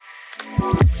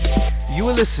You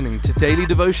are listening to Daily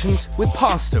Devotions with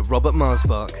Pastor Robert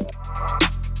Marsbach.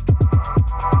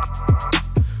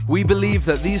 We believe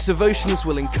that these devotions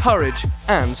will encourage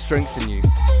and strengthen you.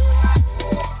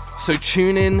 So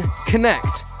tune in,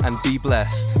 connect, and be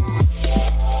blessed.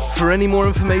 For any more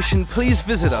information, please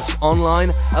visit us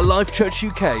online at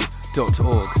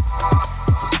lifechurchuk.org.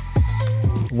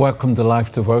 Welcome to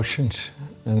Life Devotions,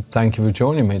 and thank you for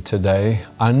joining me today.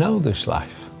 I know this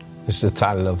life is the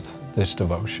title of this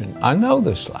devotion. I know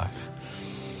this life.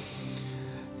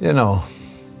 You know,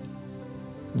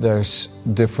 there's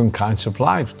different kinds of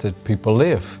life that people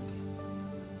live.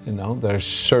 You know, there's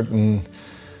certain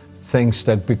things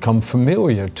that become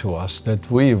familiar to us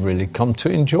that we really come to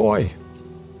enjoy.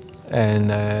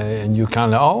 And you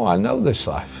kind of, I know this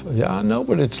life. Yeah, I know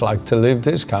what it's like to live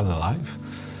this kind of life.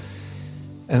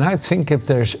 And I think if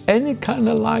there's any kind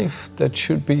of life that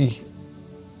should be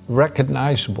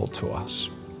recognizable to us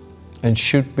and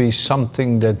should be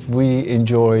something that we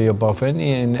enjoy above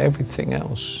any and everything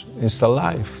else, is the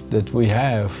life that we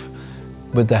have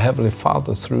with the Heavenly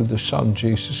Father through the Son,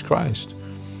 Jesus Christ.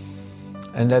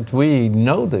 And that we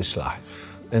know this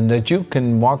life, and that you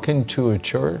can walk into a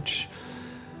church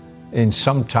in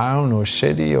some town or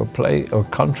city or place or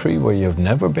country where you've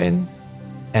never been,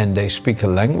 and they speak a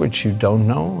language you don't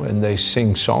know, and they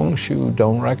sing songs you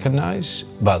don't recognize,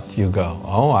 but you go,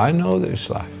 oh, I know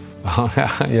this life.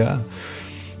 Yeah,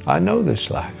 I know this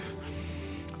life.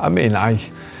 I mean, I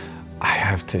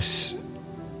have this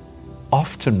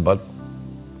often, but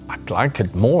I'd like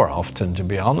it more often, to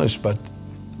be honest, but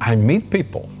I meet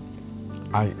people.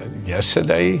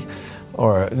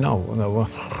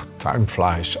 Time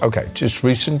flies. Okay, just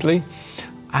recently,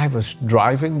 I was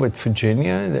driving with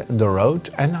Virginia, the road,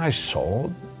 and I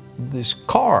saw this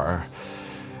car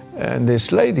and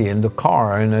this lady in the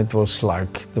car, and it was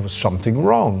like there was something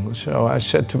wrong. So I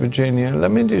said to Virginia,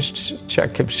 let me just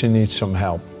check if she needs some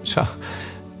help. So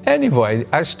anyway,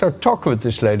 I started talking with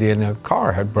this lady, and her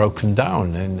car had broken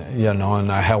down,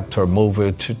 and I helped her move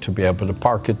it to be able to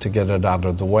park it, to get it out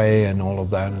of the way and all of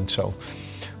that. And so,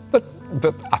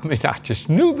 but I mean, I just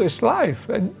knew this life,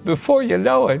 and before you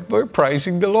know it, we're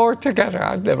praising the Lord together.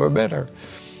 I'd never met her,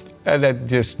 and that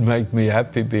just made me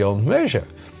happy beyond measure.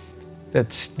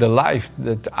 That's the life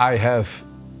that I have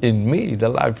in me. The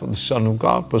life of the Son of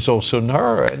God was also in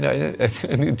her, and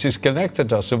it just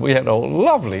connected us, and we had a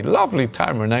lovely, lovely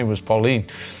time. Her name was Pauline,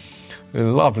 a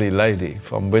lovely lady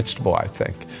from Whitstable, I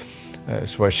think.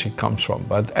 That's where she comes from.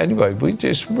 But anyway, we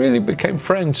just really became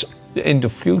friends in the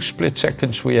few split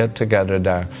seconds we had together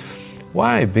there.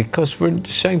 Why? Because we're in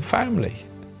the same family.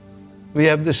 We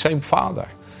have the same Father.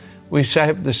 We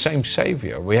have the same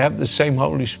Savior. We have the same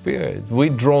Holy Spirit. We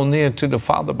draw near to the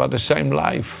Father by the same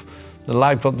life, the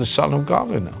life of the Son of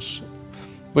God in us.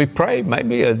 We pray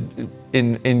maybe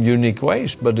in unique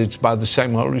ways, but it's by the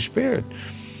same Holy Spirit.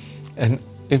 And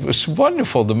it was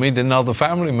wonderful to meet another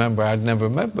family member I'd never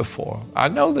met before. I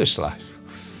know this life.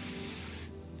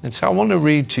 And so I want to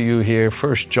read to you here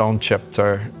 1 John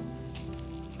chapter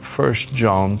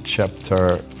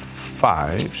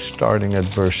 5, starting at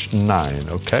verse 9,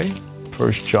 okay?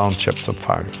 1 John chapter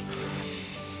 5.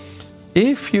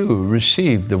 If you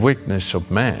receive the witness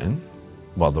of man,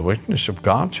 well, the witness of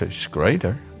God is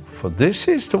greater. For this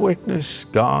is the witness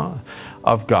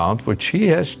of God, which he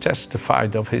has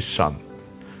testified of his Son.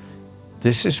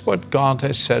 This is what God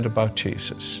has said about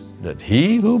Jesus, that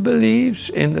he who believes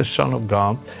in the Son of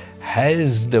God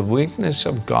has the witness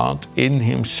of God in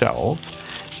himself.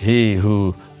 He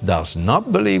who does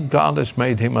not believe God has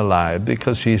made him a liar,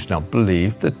 because he has not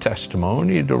believed the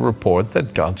testimony, the report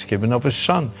that God's given of his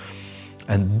Son.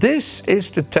 And this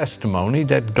is the testimony,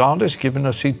 that God has given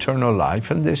us eternal life,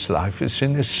 and this life is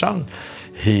in his Son.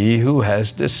 He who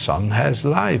has the Son has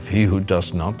life. He who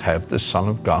does not have the Son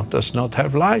of God does not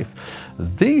have life.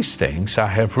 These things I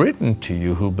have written to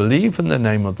you who believe in the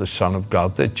name of the Son of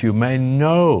God, that you may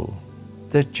know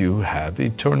that you have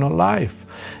eternal life,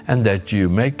 and that you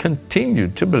may continue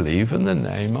to believe in the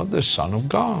name of the Son of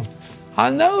God. I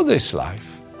know this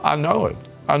life. I know it.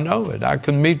 I know it. I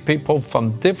can meet people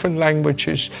from different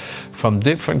languages, from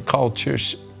different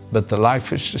cultures, but the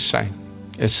life is the same.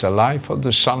 It's the life of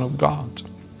the Son of God.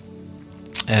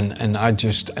 And I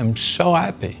just am so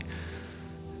happy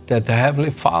that the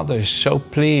Heavenly Father is so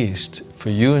pleased for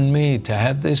you and me to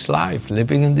have this life,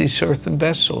 living in these earthen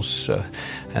vessels,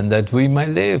 and that we may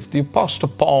live. The Apostle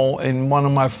Paul, in one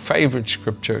of my favorite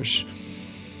scriptures,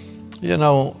 you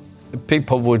know,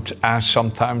 people would ask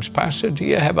sometimes, Pastor, do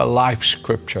you have a life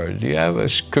scripture? Do you have a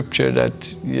scripture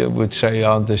that you would say,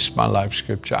 oh, this is my life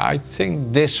scripture? I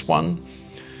think this one,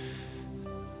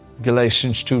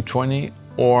 Galatians 2:20,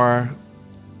 or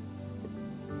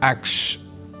Acts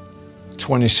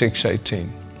 26:18.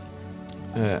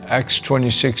 Acts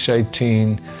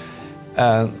 26:18.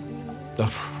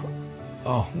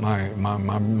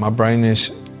 My brain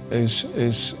is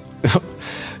it's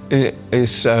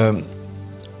a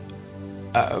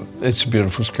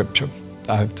beautiful scripture.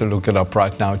 I have to look it up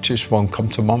right now. It just won't come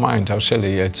to my mind. How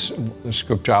silly. It's a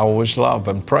scripture I always love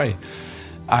and pray.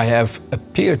 I have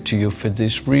appeared to you for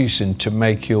this reason, to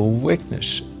make you a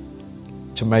witness.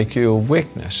 To make you a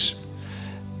witness.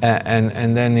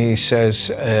 And then he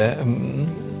says,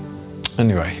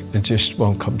 anyway, it just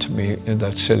won't come to me.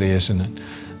 That's silly, isn't it?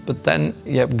 But then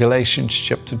you have Galatians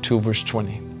chapter 2, verse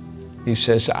 20. He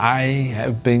says, I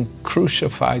have been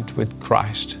crucified with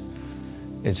Christ.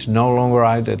 It's no longer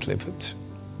I that liveth,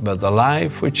 but the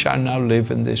life which I now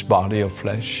live in this body of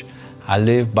flesh, I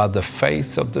live by the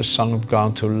faith of the Son of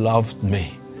God who loved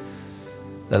me.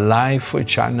 The life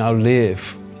which I now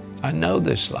live, I know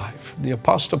this life. The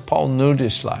Apostle Paul knew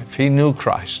this life. He knew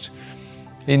Christ.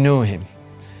 He knew him.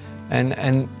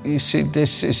 And you see,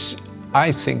 this is,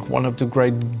 I think, one of the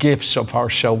great gifts of our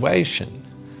salvation,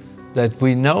 that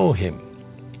we know him.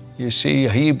 You see,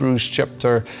 Hebrews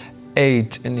chapter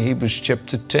 8 and Hebrews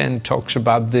chapter 10 talks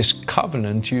about this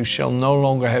covenant. You shall no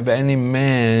longer have any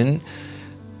man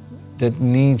that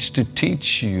needs to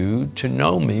teach you to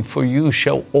know me, for you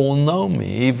shall all know me,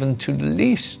 even to the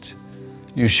least.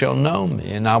 You shall know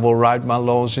me, and I will write my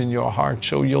laws in your heart,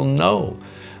 so you'll know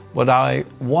what I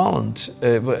want,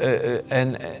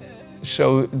 and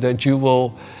so that you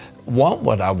will want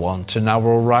what I want, and I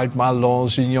will write my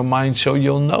laws in your mind, so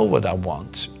you'll know what I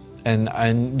want.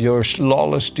 And your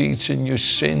lawless deeds and your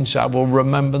sins I will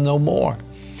remember no more.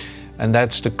 And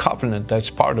that's the covenant. That's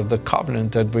part of the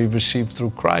covenant that we receive through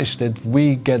Christ, that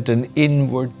we get an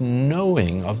inward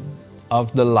knowing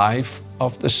of the life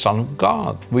of the Son of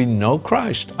God. We know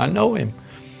Christ. I know him.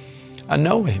 I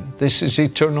know him. This is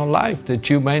eternal life,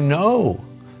 that you may know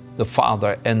the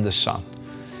Father and the Son.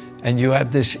 And you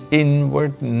have this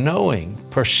inward knowing,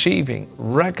 perceiving,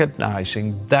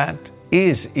 recognizing that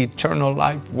is eternal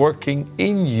life working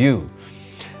in you.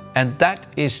 And that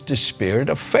is the spirit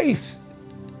of faith.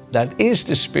 That is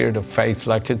the spirit of faith,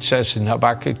 like it says in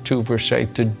Habakkuk 2, verse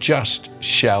 8, the just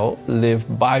shall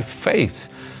live by faith.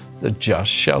 The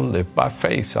just shall live by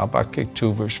faith, Habakkuk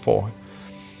 2, verse 4.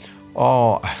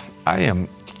 Oh, I am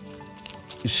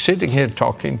sitting here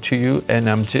talking to you, and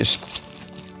I'm just,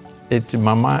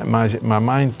 my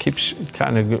mind keeps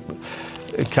kind of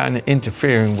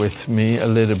interfering with me a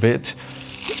little bit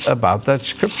about that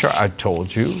scripture I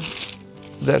told you.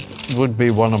 That would be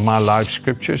one of my life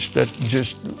scriptures that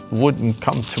just wouldn't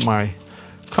come to my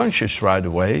conscience right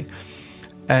away.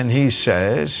 And he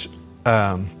says,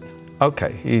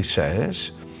 he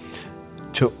says,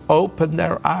 to open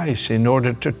their eyes in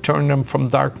order to turn them from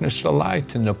darkness to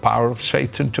light and the power of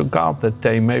Satan to God, that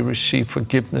they may receive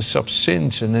forgiveness of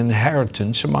sins and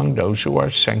inheritance among those who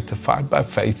are sanctified by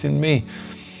faith in me.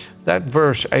 That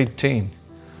verse 18,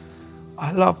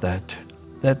 I love that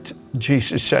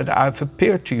Jesus said, I've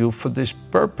appeared to you for this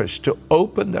purpose, to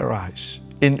open their eyes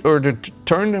in order to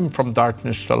turn them from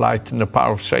darkness to light and the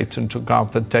power of Satan to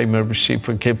God, that they may receive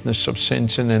forgiveness of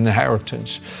sins and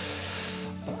inheritance.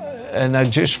 And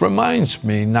it just reminds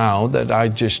me now that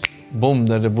that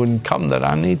it wouldn't come, that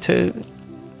I need to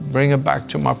bring it back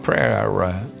to my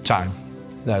prayer time,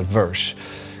 that verse.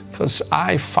 Because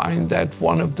I find that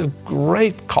one of the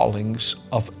great callings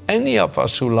of any of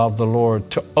us who love the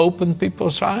Lord, to open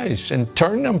people's eyes and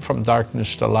turn them from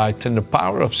darkness to light and the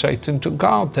power of Satan to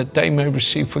God, that they may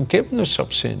receive forgiveness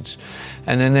of sins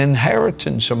and an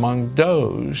inheritance among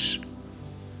those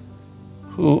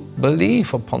who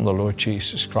believe upon the Lord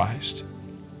Jesus Christ.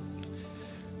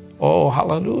 Oh,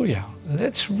 hallelujah.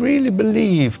 Let's really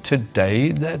believe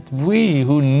today that we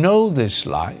who know this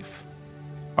life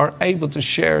are able to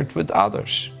share it with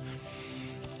others.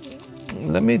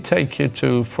 Let me take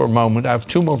you for a moment. I have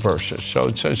two more verses, so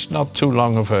it's not too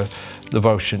long of a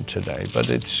devotion today, but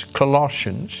it's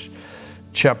Colossians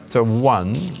chapter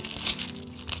 1,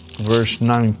 verse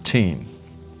 19.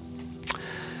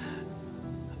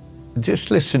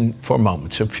 Just listen for a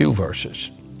moment, a few verses.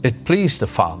 It pleased the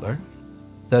Father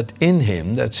that in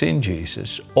him, that's in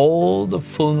Jesus, all the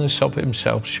fullness of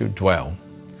himself should dwell,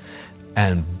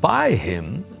 and by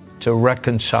him to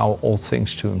reconcile all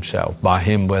things to himself, by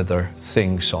him whether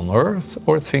things on earth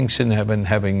or things in heaven,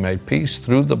 having made peace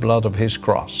through the blood of his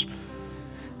cross.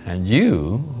 And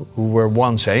you, who were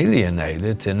once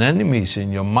alienated and enemies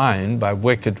in your mind by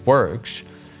wicked works,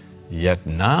 yet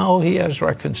now he has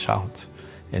reconciled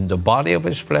in the body of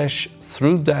his flesh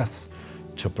through death,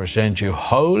 to present you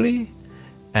holy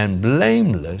and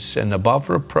blameless and above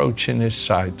reproach in his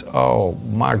sight. Oh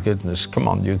my goodness, come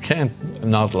on, you can't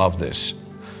not love this.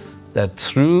 That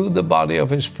through the body of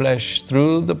his flesh,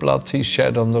 through the blood he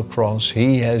shed on the cross,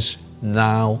 he has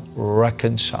now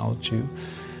reconciled you,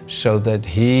 so that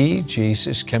he,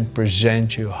 Jesus, can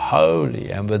present you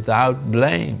holy and without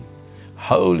blame,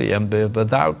 holy and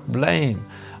without blame,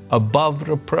 above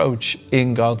reproach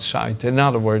in God's sight. In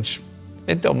other words,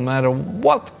 it don't matter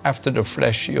what after the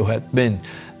flesh you had been,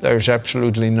 there's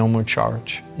absolutely no more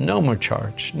charge, no more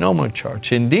charge, no more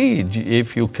charge. Indeed,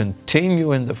 if you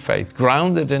continue in the faith,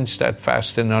 grounded and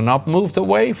steadfast, and are not moved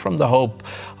away from the hope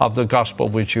of the gospel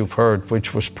which you've heard,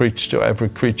 which was preached to every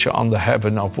creature under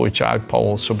heaven, of which I, Paul,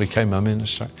 also became a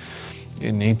minister.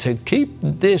 You need to keep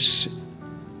this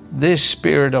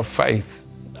spirit of faith.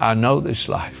 I know this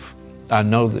life. I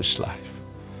know this life.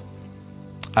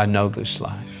 I know this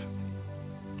life.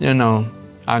 You know,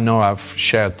 I know I've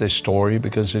shared this story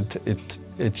because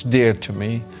it's dear to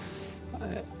me.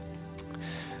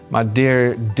 My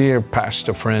dear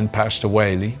pastor friend, Pastor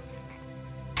Whaley,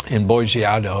 in Boise,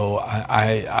 Idaho,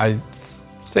 I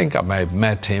think I may have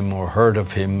met him or heard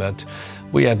of him, but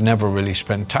we had never really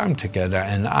spent time together.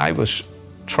 And I was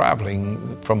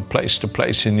traveling from place to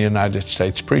place in the United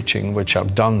States preaching, which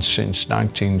I've done since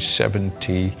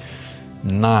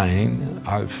 1979.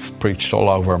 I've preached all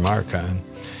over America.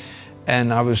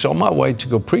 And I was on my way to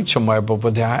go preach somewhere,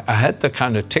 but I had the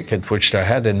kind of ticket which they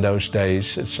had in those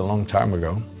days, it's a long time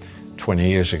ago, 20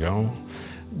 years ago,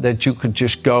 that you could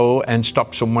just go and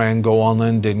stop somewhere and go on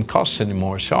and didn't cost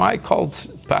anymore. So I called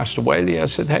Pastor Whaley. I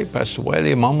said, hey, Pastor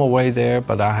Whaley, I'm on my way there,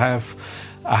 but I have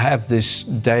this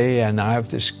day and I have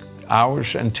this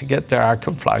hours, and to get there I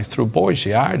can fly through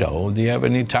Boise, Idaho. Do you have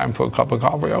any time for a cup of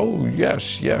coffee? Oh,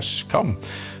 yes, come.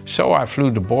 So I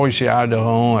flew to Boise,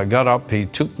 Idaho. I got up, he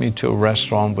took me to a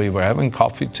restaurant. We were having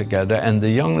coffee together, and the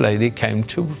young lady came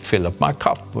to fill up my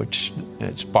cup, which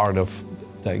it's part of,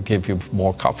 they give you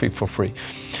more coffee for free.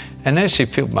 And as he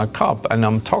filled my cup, and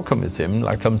I'm talking with him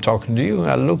like I'm talking to you,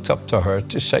 I looked up to her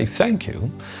to say thank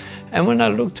you. And when I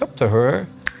looked up to her,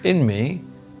 in me,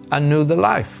 I knew the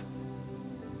life.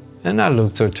 And I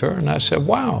looked at her and I said,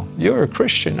 wow, you're a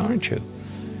Christian, aren't you?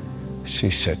 She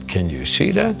said, can you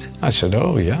see that? I said,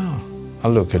 oh yeah. I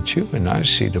look at you and I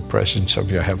see the presence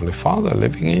of your Heavenly Father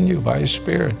living in you by His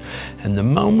Spirit. And the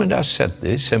moment I said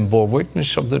this and bore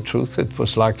witness of the truth, it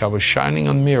was like I was shining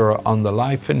a mirror on the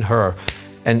life in her.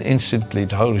 And instantly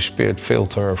the Holy Spirit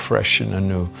filled her afresh and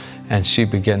anew. And she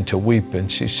began to weep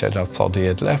and she said, I thought He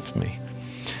had left me.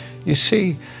 You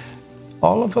see,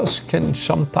 all of us can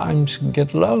sometimes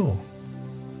get low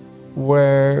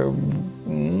where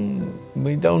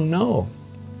we don't know.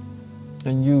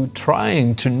 And you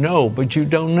trying to know, but you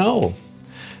don't know.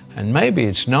 And maybe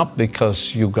it's not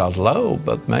because you got low,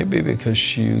 but maybe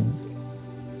because you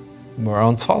were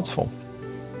unthoughtful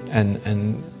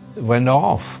and went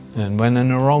off and went in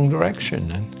the wrong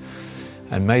direction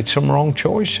and made some wrong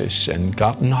choices and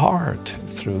gotten hard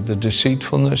through the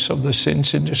deceitfulness of the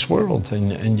sins in this world,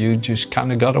 and you just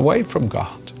kind of got away from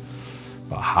God.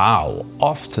 But how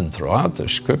often throughout the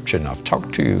Scripture, and I've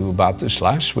talked to you about this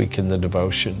last week in the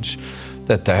devotions,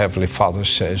 that the Heavenly Father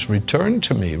says, return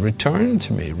to me, return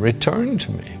to me, return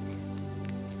to me.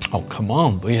 Oh, come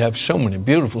on, we have so many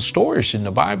beautiful stories in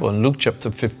the Bible. In Luke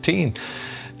chapter 15,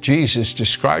 Jesus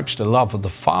describes the love of the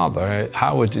Father,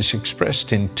 how it is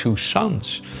expressed in two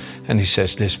sons. And he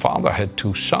says this father had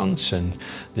two sons, and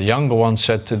the younger one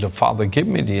said to the father, give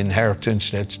me the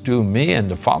inheritance that's due me. And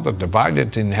the father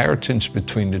divided the inheritance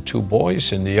between the two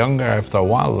boys. And the younger, after a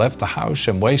while, left the house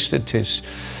and wasted his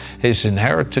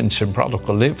inheritance in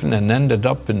prodigal living and ended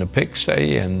up in the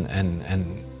pigsty.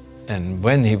 And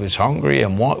when he was hungry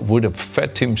and would have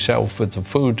fed himself with the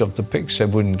food of the pigs, they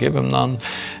wouldn't give him none.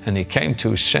 And he came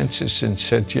to his senses and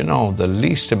said, you know, the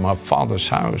least in my father's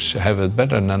house have it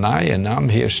better than I, and I'm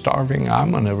here starving.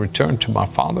 I'm going to return to my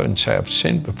father and say, I've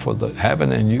sinned before the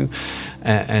heaven and you,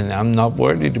 and I'm not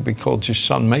worthy to be called your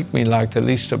son. Make me like the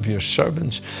least of your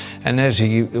servants. And as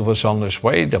he was on his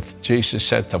way, Jesus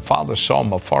said, the father saw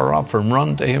him afar off and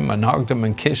ran to him and hugged him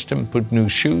and kissed him, put new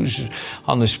shoes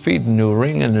on his feet, a new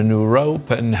ring and a new robe,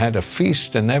 and had a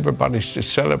feast, and everybody's to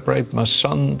celebrate. My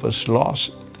son was lost,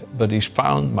 but he's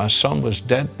found. My son was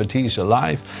dead, but he's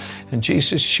alive. And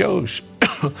Jesus shows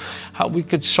how we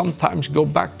could sometimes go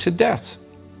back to death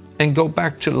and go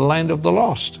back to the land of the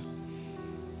lost.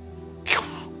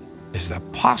 Is that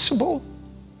possible?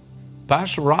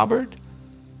 Pastor Robert,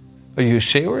 are you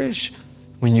serious?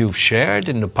 When you've shared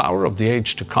in the power of the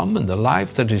age to come and the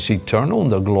life that is eternal and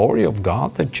the glory of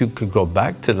God, that you could go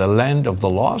back to the land of the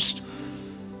lost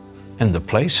and the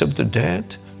place of the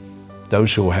dead?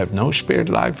 Those who have no spirit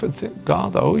life with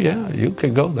God, oh yeah, you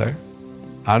can go there.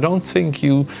 I don't think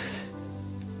you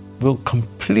will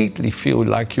completely feel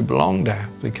like you belong there,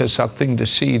 because I think the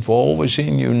seed will always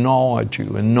in you gnaw at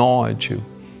you and gnaw at you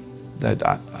that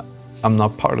I'm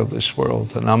not part of this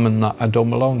world and I don't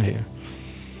belong here.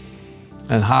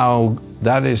 And how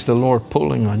that is the Lord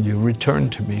pulling on you. Return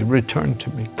to me, return to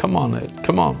me. Come on, Ed,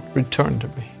 come on, return to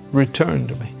me, return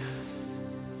to me.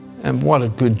 And what a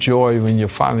good joy when you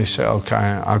finally say, okay,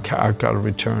 I've got to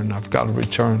return, I've got to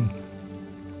return,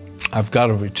 I've got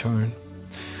to return.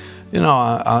 You know,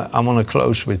 I want to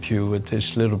close with you with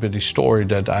this little bitty story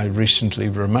that I recently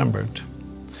remembered.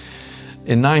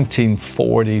 In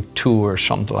 1942 or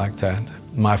something like that,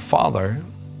 my father,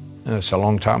 it's a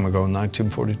long time ago,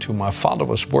 1942, my father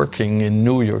was working in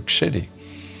New York City,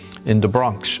 in the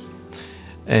Bronx,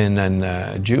 in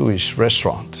a Jewish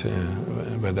restaurant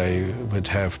where they would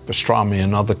have pastrami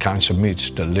and other kinds of meats,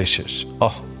 delicious.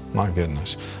 Oh, my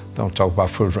goodness, don't talk about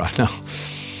food right now.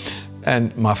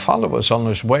 And my father was on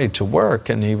his way to work,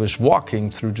 and he was walking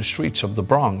through the streets of the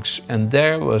Bronx, and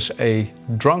there was a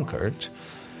drunkard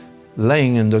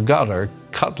laying in the gutter,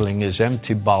 cuddling his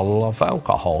empty bottle of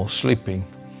alcohol, sleeping.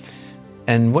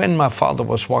 And when my father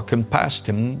was walking past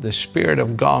him, the Spirit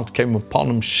of God came upon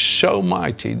him so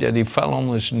mighty that he fell on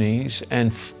his knees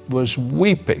and was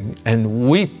weeping and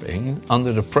weeping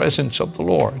under the presence of the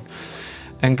Lord.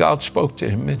 And God spoke to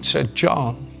him and said,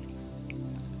 John,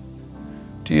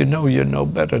 do you know you're no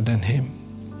better than him?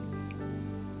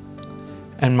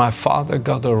 And my father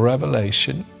got a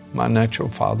revelation, my natural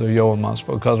father, Joel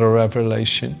Masbo, got a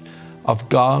revelation of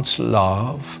God's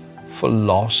love for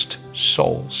lost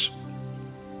souls,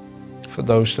 for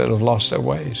those that have lost their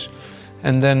ways.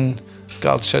 And then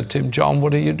God said to him, John,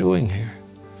 what are you doing here?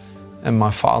 And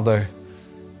my father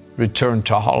returned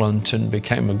to Holland and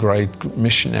became a great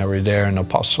missionary there, an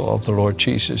apostle of the Lord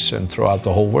Jesus, and throughout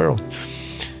the whole world.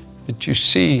 But you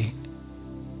see,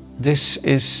 this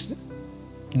is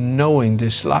knowing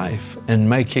this life and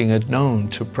making it known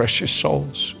to precious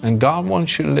souls. And God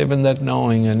wants you to live in that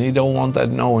knowing, and He don't want that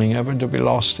knowing ever to be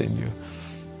lost in you.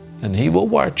 And He will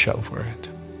watch over it,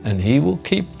 and He will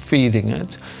keep feeding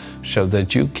it so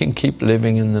that you can keep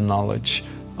living in the knowledge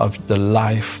of the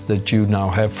life that you now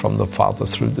have from the Father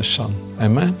through the Son.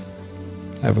 Amen?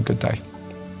 Have a good day.